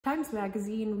Times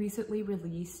Magazine recently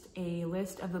released a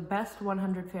list of the best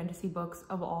 100 fantasy books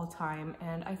of all time,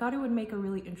 and I thought it would make a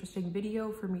really interesting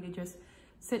video for me to just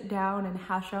sit down and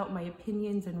hash out my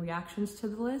opinions and reactions to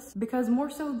the list, because more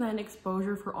so than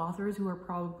exposure for authors who are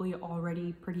probably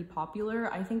already pretty popular,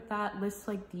 I think that lists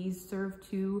like these serve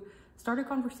to start a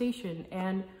conversation.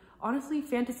 And honestly,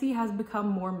 fantasy has become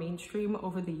more mainstream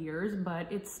over the years, but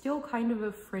it's still kind of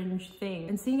a fringe thing.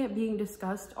 And seeing it being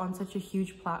discussed on such a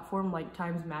huge platform like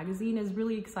Times Magazine is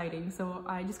really exciting. So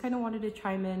I just kind of wanted to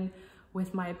chime in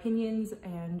with my opinions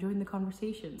and join the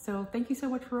conversation. So thank you so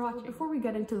much for watching. Before we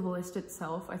get into the list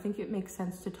itself, I think it makes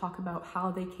sense to talk about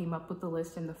how they came up with the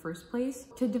list in the first place.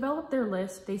 To develop their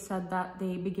list, they said that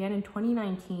they began in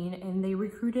 2019 and they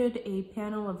recruited a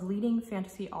panel of leading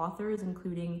fantasy authors,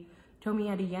 including Tomi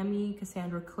Adeyemi,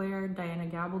 Cassandra Clare, Diana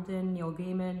Gabaldon, Neil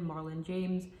Gaiman, Marlon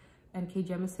James, N.K.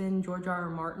 Jemisin, George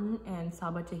R.R. Martin, and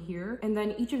Sabaa Tahir. And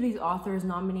then each of these authors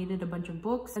nominated a bunch of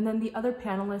books, and then the other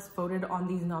panelists voted on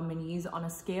these nominees on a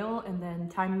scale, and then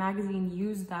Time Magazine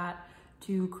used that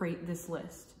to create this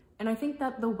list. And I think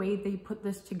that the way they put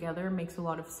this together makes a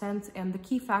lot of sense, and the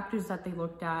key factors that they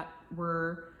looked at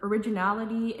were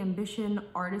originality, ambition,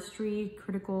 artistry,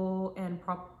 critical and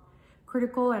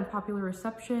popular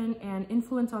reception, and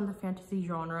influence on the fantasy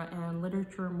genre and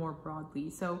literature more broadly.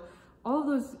 So all of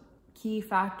those key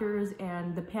factors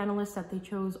and the panelists that they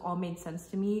chose all made sense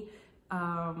to me.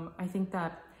 I think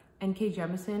that N.K.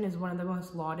 Jemisin is one of the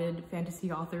most lauded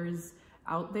fantasy authors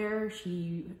out there.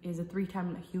 She is a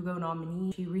 3-time Hugo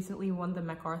nominee. She recently won the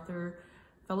MacArthur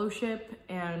Fellowship,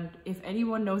 and if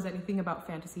anyone knows anything about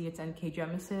fantasy, it's N.K.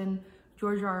 Jemisin.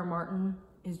 George R.R. Martin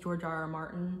is George R.R.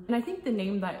 Martin. And I think the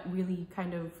name that really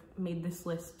kind of made this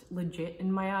list legit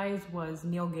in my eyes was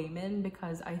Neil Gaiman,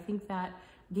 because I think that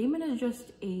Gaiman is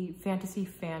just a fantasy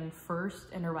fan first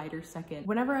and a writer second.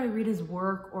 Whenever I read his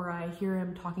work or I hear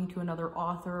him talking to another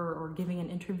author or giving an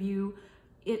interview,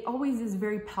 it always is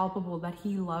very palpable that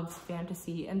he loves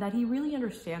fantasy and that he really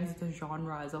understands the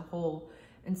genre as a whole.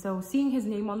 And so seeing his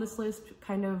name on this list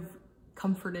kind of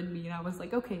comforted me, and I was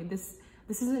like, okay, this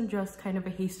isn't just kind of a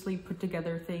hastily put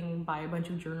together thing by a bunch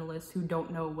of journalists who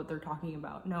don't know what they're talking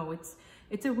about. No,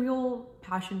 it's a real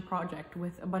passion project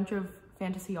with a bunch of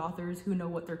fantasy authors who know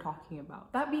what they're talking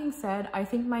about. That being said, I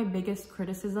think my biggest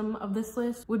criticism of this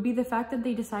list would be the fact that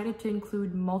they decided to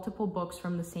include multiple books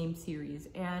from the same series.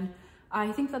 And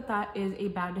I think that that is a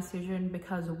bad decision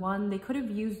because, one, they could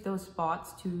have used those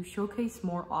spots to showcase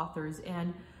more authors,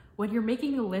 and when you're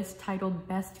making a list titled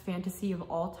Best Fantasy of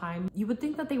All Time, you would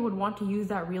think that they would want to use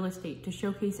that real estate to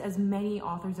showcase as many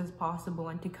authors as possible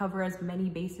and to cover as many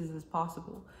bases as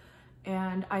possible.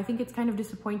 And I think it's kind of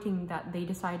disappointing that they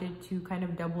decided to kind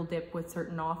of double dip with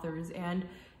certain authors, and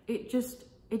it just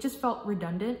felt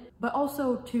redundant. But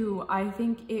also too, I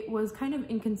think it was kind of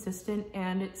inconsistent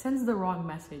and it sends the wrong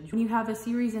message. When you have a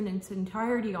series in its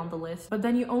entirety on the list, but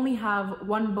then you only have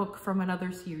one book from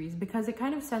another series, because it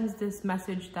kind of sends this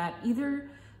message that either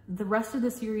the rest of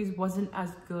the series wasn't as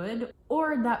good,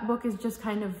 or that book is just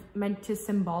kind of meant to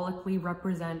symbolically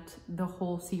represent the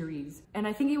whole series. And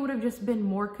I think it would have just been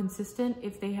more consistent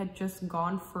if they had just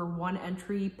gone for one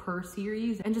entry per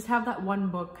series and just have that one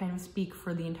book kind of speak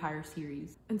for the entire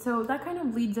series. And so that kind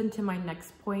of leads into my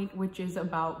next point, which is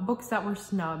about books that were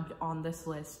snubbed on this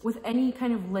list. With any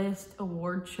kind of list,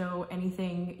 award show,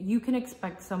 anything, you can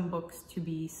expect some books to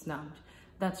be snubbed.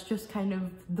 That's just kind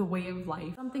of the way of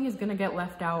life. Something is gonna get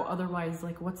left out, otherwise,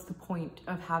 like, what's the point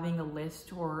of having a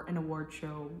list or an award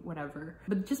show, whatever.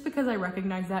 But just because I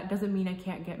recognize that doesn't mean I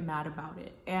can't get mad about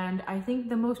it. And I think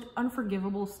the most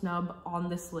unforgivable snub on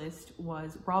this list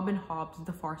was Robin Hobb's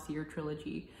The Farseer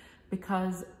trilogy,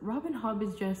 because Robin Hobb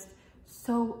is just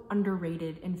so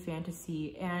underrated in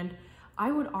fantasy, and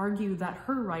I would argue that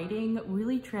her writing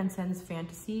really transcends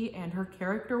fantasy, and her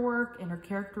character work and her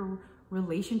character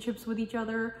relationships with each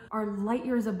other are light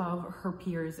years above her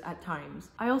peers at times.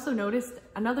 I also noticed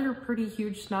another pretty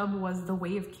huge snub was The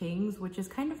Way of Kings, which is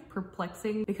kind of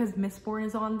perplexing because Mistborn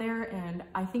is on there, and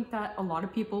I think that a lot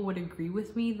of people would agree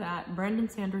with me that Brandon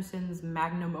Sanderson's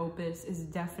magnum opus is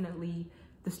definitely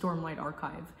the Stormlight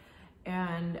Archive.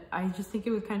 And I just think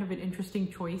it was kind of an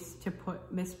interesting choice to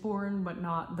put Mistborn but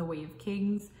not The Way of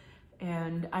Kings.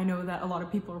 And I know that a lot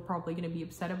of people are probably going to be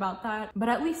upset about that, but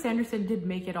at least Sanderson did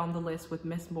make it on the list with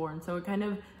Mistborn, so it kind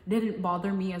of didn't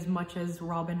bother me as much as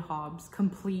Robin Hobb's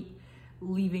complete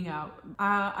leaving out.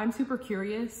 I'm super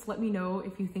curious. Let me know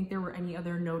if you think there were any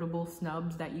other notable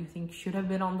snubs that you think should have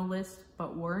been on the list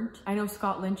but weren't. I know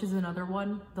Scott Lynch is another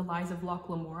one. The Lies of Locke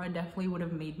Lamora definitely would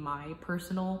have made my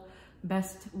personal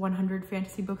best 100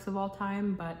 fantasy books of all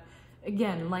time, but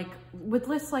again, like with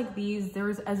lists like these,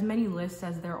 there's as many lists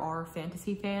as there are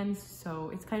fantasy fans, so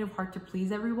it's kind of hard to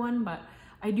please everyone, but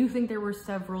I do think there were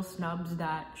several snubs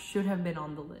that should have been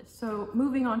on the list. So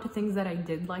moving on to things that I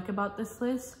did like about this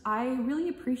list, I really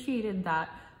appreciated that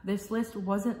this list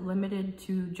wasn't limited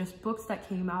to just books that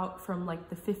came out from like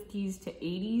the 50s to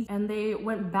 80s, and they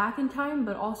went back in time,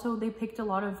 but also they picked a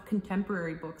lot of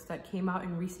contemporary books that came out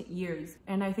in recent years.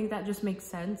 And I think that just makes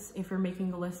sense. If you're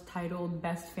making a list titled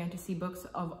Best Fantasy Books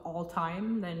of All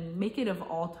Time, then make it of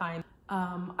all time.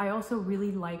 I also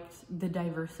really liked the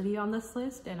diversity on this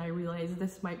list, and I realize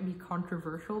this might be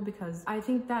controversial because I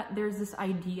think that there's this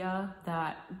idea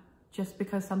that just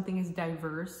because something is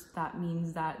diverse, that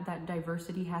means that that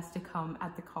diversity has to come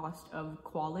at the cost of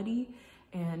quality.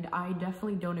 And I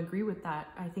definitely don't agree with that.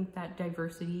 I think that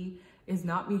diversity is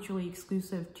not mutually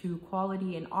exclusive to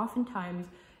quality, and oftentimes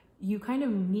you kind of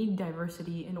need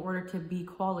diversity in order to be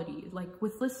quality. Like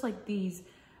with lists like these,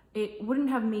 it wouldn't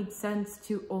have made sense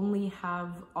to only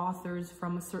have authors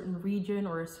from a certain region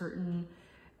or a certain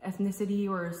ethnicity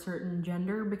or a certain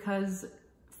gender, because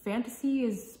fantasy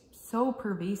is so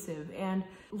pervasive, and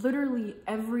literally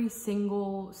every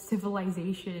single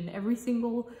civilization, every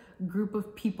single group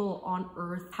of people on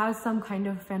Earth has some kind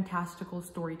of fantastical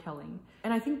storytelling.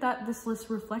 And I think that this list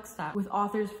reflects that, with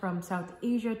authors from South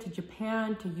Asia to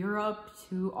Japan to Europe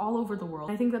to all over the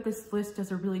world. I think that this list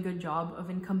does a really good job of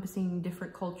encompassing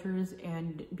different cultures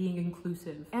and being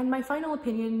inclusive. And my final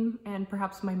opinion, and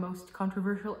perhaps my most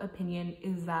controversial opinion,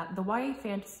 is that the YA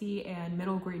fantasy and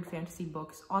middle grade fantasy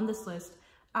books on this list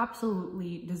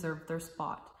absolutely deserve their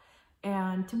spot.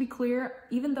 And to be clear,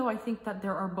 even though I think that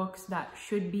there are books that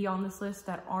should be on this list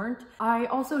that aren't, I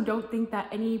also don't think that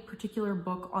any particular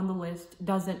book on the list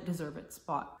doesn't deserve its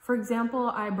spot. For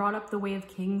example, I brought up The Way of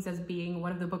Kings as being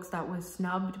one of the books that was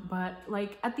snubbed, but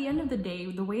like at the end of the day,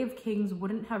 The Way of Kings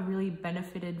wouldn't have really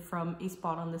benefited from a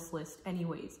spot on this list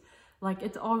anyways. Like,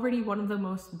 it's already one of the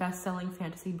most best-selling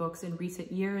fantasy books in recent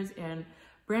years, and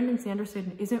Brandon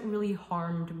Sanderson isn't really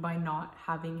harmed by not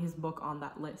having his book on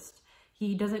that list.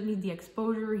 He doesn't need the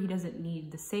exposure, he doesn't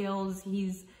need the sales,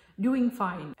 he's doing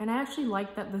fine. And I actually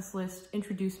like that this list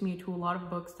introduced me to a lot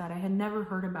of books that I had never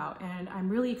heard about, and I'm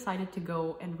really excited to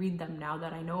go and read them now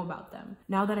that I know about them.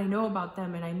 Now that I know about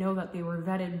them and I know that they were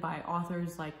vetted by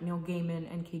authors like Neil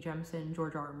Gaiman, N.K. Jemisin,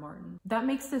 George R.R. Martin. That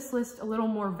makes this list a little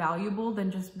more valuable than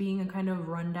just being a kind of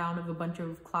rundown of a bunch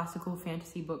of classical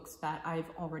fantasy books that I've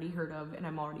already heard of and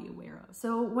I'm already aware of.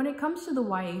 So when it comes to the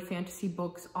YA fantasy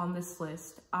books on this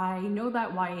list, I know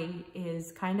that YA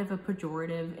is kind of a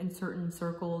pejorative in certain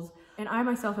circles, and I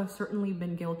myself have certainly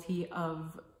been guilty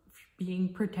of being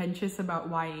pretentious about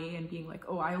YA and being like,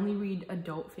 oh, I only read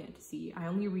adult fantasy, I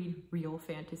only read real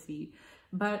fantasy.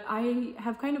 But I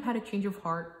have kind of had a change of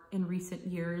heart in recent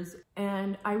years,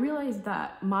 and I realized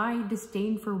that my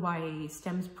disdain for YA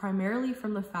stems primarily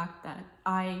from the fact that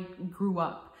I grew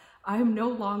up. I'm no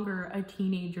longer a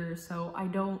teenager, so I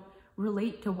don't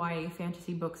relate to YA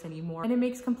fantasy books anymore. And it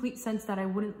makes complete sense that I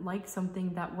wouldn't like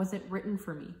something that wasn't written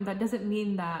for me. That doesn't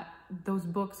mean that those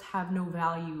books have no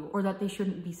value or that they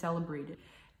shouldn't be celebrated.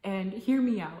 And hear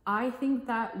me out. I think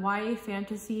that YA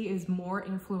fantasy is more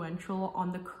influential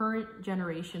on the current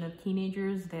generation of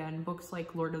teenagers than books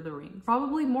like Lord of the Rings.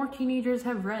 Probably more teenagers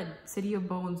have read City of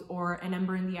Bones or An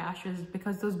Ember in the Ashes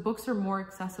because those books are more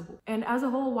accessible. And as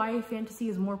a whole, YA fantasy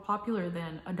is more popular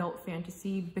than adult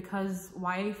fantasy because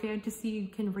YA fantasy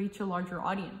can reach a larger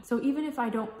audience. So even if I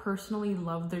don't personally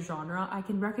love the genre, I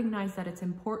can recognize that it's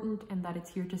important and that it's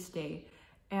here to stay.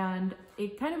 And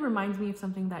it kind of reminds me of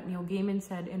something that Neil Gaiman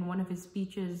said in one of his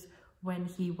speeches when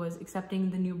he was accepting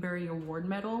the Newbery Award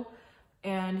medal.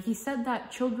 And he said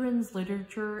that children's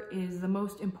literature is the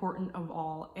most important of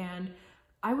all. And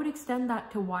I would extend that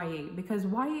to YA, because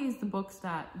YA is the books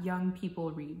that young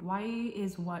people read. YA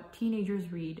is what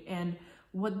teenagers read, and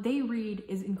what they read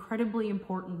is incredibly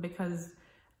important because,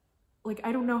 like,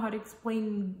 I don't know how to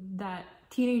explain that.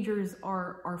 Teenagers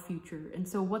are our future, and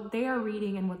so what they are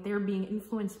reading and what they're being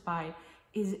influenced by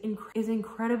is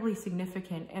incredibly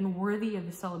significant and worthy of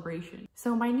a celebration.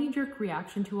 So my knee-jerk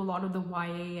reaction to a lot of the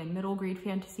YA and middle grade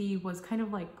fantasy was kind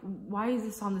of like, why is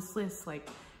this on this list? Like,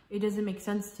 it doesn't make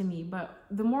sense to me. But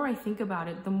the more I think about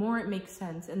it, the more it makes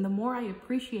sense, and the more I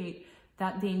appreciate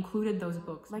that they included those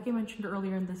books. Like I mentioned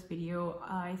earlier in this video,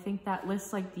 I think that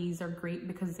lists like these are great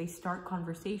because they start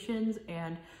conversations,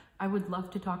 and I would love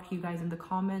to talk to you guys in the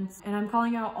comments. And I'm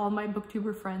calling out all my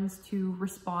booktuber friends to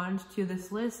respond to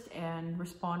this list and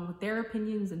respond with their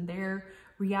opinions and their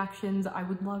reactions. I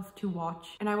would love to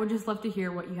watch, and I would just love to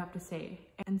hear what you have to say.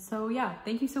 And so yeah,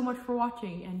 thank you so much for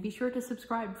watching, and be sure to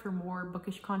subscribe for more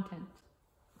bookish content.